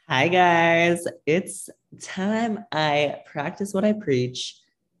Hi, guys. It's time I practice what I preach.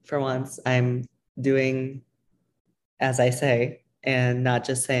 For once, I'm doing as I say and not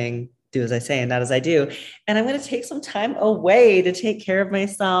just saying, do as I say and not as I do. And I'm going to take some time away to take care of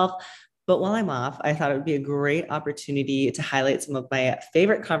myself. But while I'm off, I thought it would be a great opportunity to highlight some of my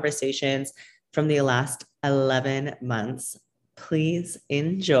favorite conversations from the last 11 months. Please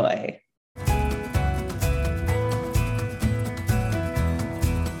enjoy.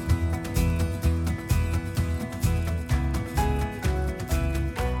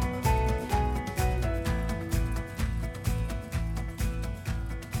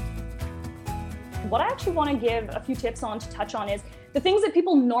 What I actually want to give a few tips on to touch on is the things that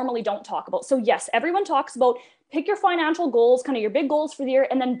people normally don't talk about. So yes, everyone talks about pick your financial goals, kind of your big goals for the year,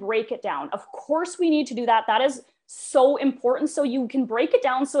 and then break it down. Of course, we need to do that. That is so important. So you can break it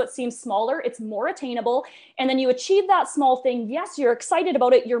down so it seems smaller, it's more attainable, and then you achieve that small thing. Yes, you're excited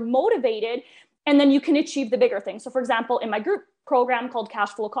about it, you're motivated, and then you can achieve the bigger thing. So for example, in my group program called Cash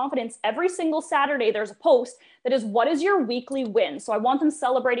Flow Confidence, every single Saturday, there's a post that is, what is your weekly win? So I want them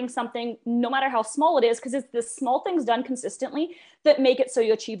celebrating something, no matter how small it is, because it's the small things done consistently that make it so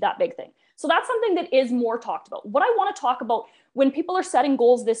you achieve that big thing. So that's something that is more talked about. What I want to talk about when people are setting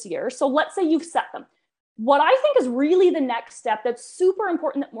goals this year, so let's say you've set them. What I think is really the next step that's super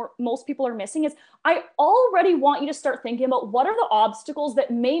important that most people are missing is I already want you to start thinking about what are the obstacles that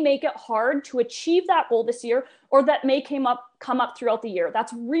may make it hard to achieve that goal this year or that may come up throughout the year.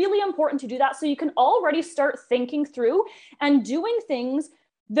 That's really important to do that so you can already start thinking through and doing things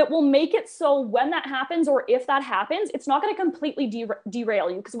that will make it so when that happens or if that happens, it's not going to completely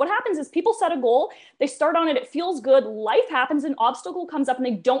derail you. Because what happens is people set a goal, they start on it, it feels good, life happens, an obstacle comes up and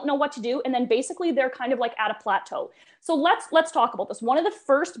they don't know what to do. And then basically they're kind of like at a plateau. So let's talk about this. One of the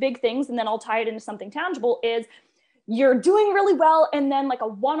first big things, and then I'll tie it into something tangible, is you're doing really well and then like a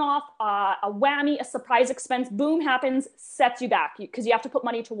one-off, a whammy, a surprise expense, boom, happens, sets you back because you have to put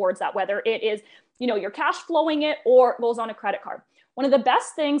money towards that, whether it is, you're cash flowing it or it goes on a credit card. One of the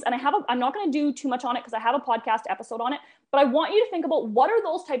best things, and I'm not going to do too much on it because I have a podcast episode on it, but I want you to think about what are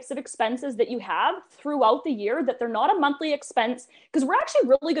those types of expenses that you have throughout the year that they're not a monthly expense, because we're actually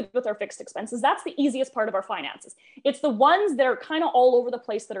really good with our fixed expenses. That's the easiest part of our finances. It's the ones that are kind of all over the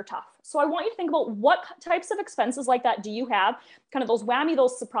place that are tough. So I want you to think about what types of expenses like that do you have, kind of those whammy,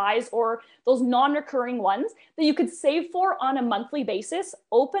 those surprise, or those non-recurring ones that you could save for on a monthly basis,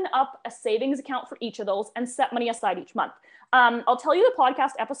 open up a savings account for each of those and set money aside each month. I'll tell you the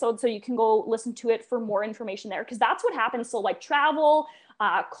podcast episode so you can go listen to it for more information there, because that's what happens. So like travel,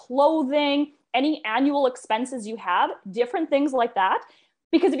 clothing, any annual expenses you have, different things like that.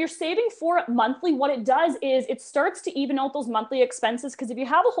 Because if you're saving for it monthly, what it does is it starts to even out those monthly expenses. Because if you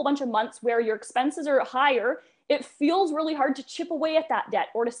have a whole bunch of months where your expenses are higher, it feels really hard to chip away at that debt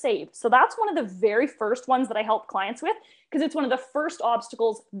or to save. So that's one of the very first ones that I help clients with, because it's one of the first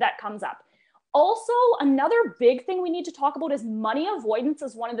obstacles that comes up. Also, another big thing we need to talk about is money avoidance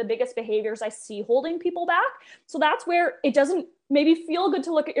is one of the biggest behaviors I see holding people back. So that's where it doesn't maybe feel good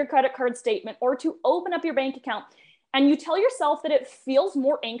to look at your credit card statement or to open up your bank account. And you tell yourself that it feels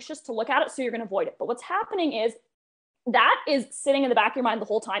more anxious to look at it, so you're going to avoid it. But what's happening is that is sitting in the back of your mind the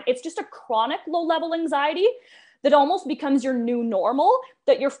whole time. It's just a chronic low-level anxiety that almost becomes your new normal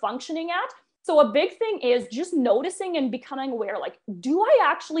that you're functioning at. So a big thing is just noticing and becoming aware, like, do I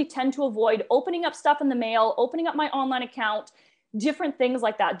actually tend to avoid opening up stuff in the mail, opening up my online account, different things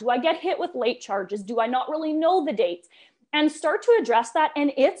like that? Do I get hit with late charges? Do I not really know the dates? And start to address that.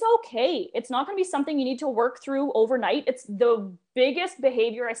 And it's okay. It's not going to be something you need to work through overnight. It's the biggest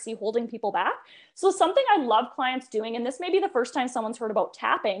behavior I see holding people back. So something I love clients doing, and this may be the first time someone's heard about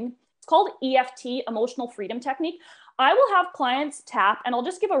tapping, it's called EFT, Emotional Freedom Technique. I will have clients tap, and I'll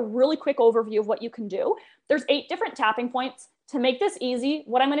just give a really quick overview of what you can do. There's 8 different tapping points. To make this easy,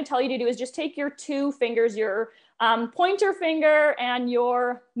 what I'm going to tell you to do is just take your 2 fingers, your pointer finger and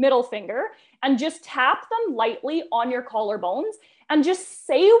your middle finger, and just tap them lightly on your collarbones and just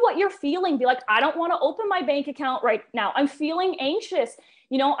say what you're feeling. Be like, I don't want to open my bank account right now. I'm feeling anxious.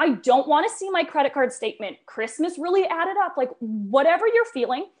 I don't want to see my credit card statement. Christmas really added up. Like, whatever you're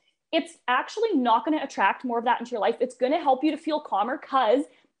feeling, it's actually not going to attract more of that into your life. It's going to help you to feel calmer because,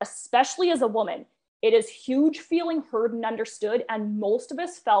 especially as a woman, it is huge feeling heard and understood. And most of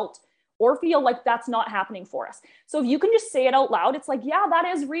us felt or feel like that's not happening for us. So if you can just say it out loud, it's like, yeah, that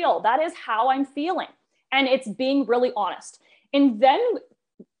is real. That is how I'm feeling. And it's being really honest. And then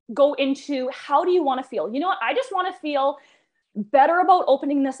go into, how do you want to feel? You know what? I just want to feel better about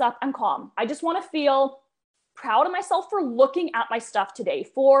opening this up and calm. I just want to feel proud of myself for looking at my stuff today,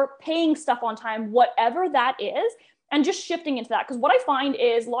 for paying stuff on time, whatever that is. and just shifting into that. Because what I find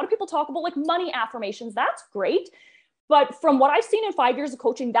is a lot of people talk about like money affirmations. That's great. But from what I've seen in 5 years of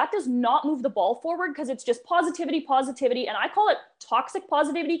coaching, that does not move the ball forward, because it's just positivity. And I call it toxic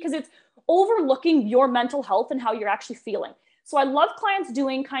positivity, because it's overlooking your mental health and how you're actually feeling. So I love clients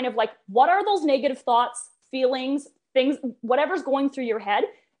doing kind of like, what are those negative thoughts, feelings, things, whatever's going through your head,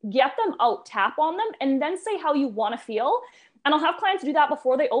 get them out, tap on them, and then say how you want to feel. And I'll have clients do that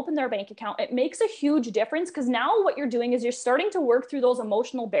before they open their bank account. It makes a huge difference, because now what you're doing is you're starting to work through those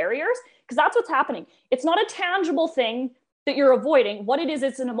emotional barriers, because that's what's happening. It's not a tangible thing that you're avoiding. What it is,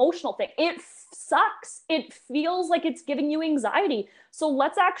 it's an emotional thing. It sucks. It feels like it's giving you anxiety. So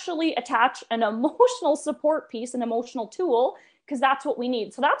let's actually attach an emotional support piece, an emotional tool, because that's what we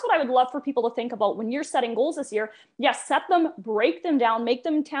need. So that's what I would love for people to think about when you're setting goals this year. Yes, set them, break them down, make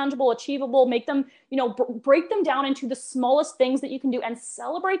them tangible, achievable, make them, break them down into the smallest things that you can do, and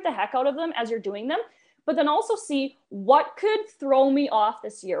celebrate the heck out of them as you're doing them. But then also see what could throw me off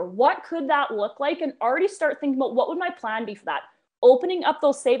this year. What could that look like? And already start thinking about, what would my plan be for that? Opening up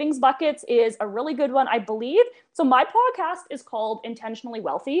those savings buckets is a really good one, I believe. So my podcast is called Intentionally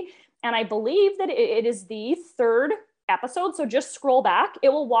Wealthy, and I believe that it is the 3rd episode. So just scroll back. It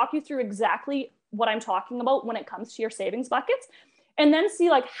will walk you through exactly what I'm talking about when it comes to your savings buckets. And then see,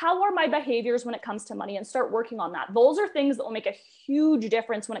 like, how are my behaviors when it comes to money, and start working on that. Those are things that will make a huge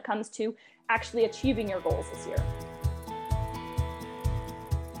difference when it comes to actually achieving your goals this year.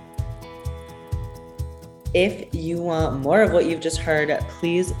 If you want more of what you've just heard,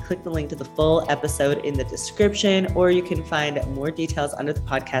 please click the link to the full episode in the description, or you can find more details under the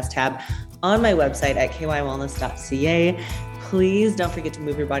podcast tab on my website at kywellness.ca. Please don't forget to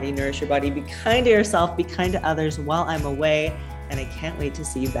move your body, nourish your body, be kind to yourself, be kind to others while I'm away. And I can't wait to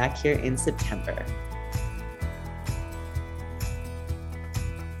see you back here in September.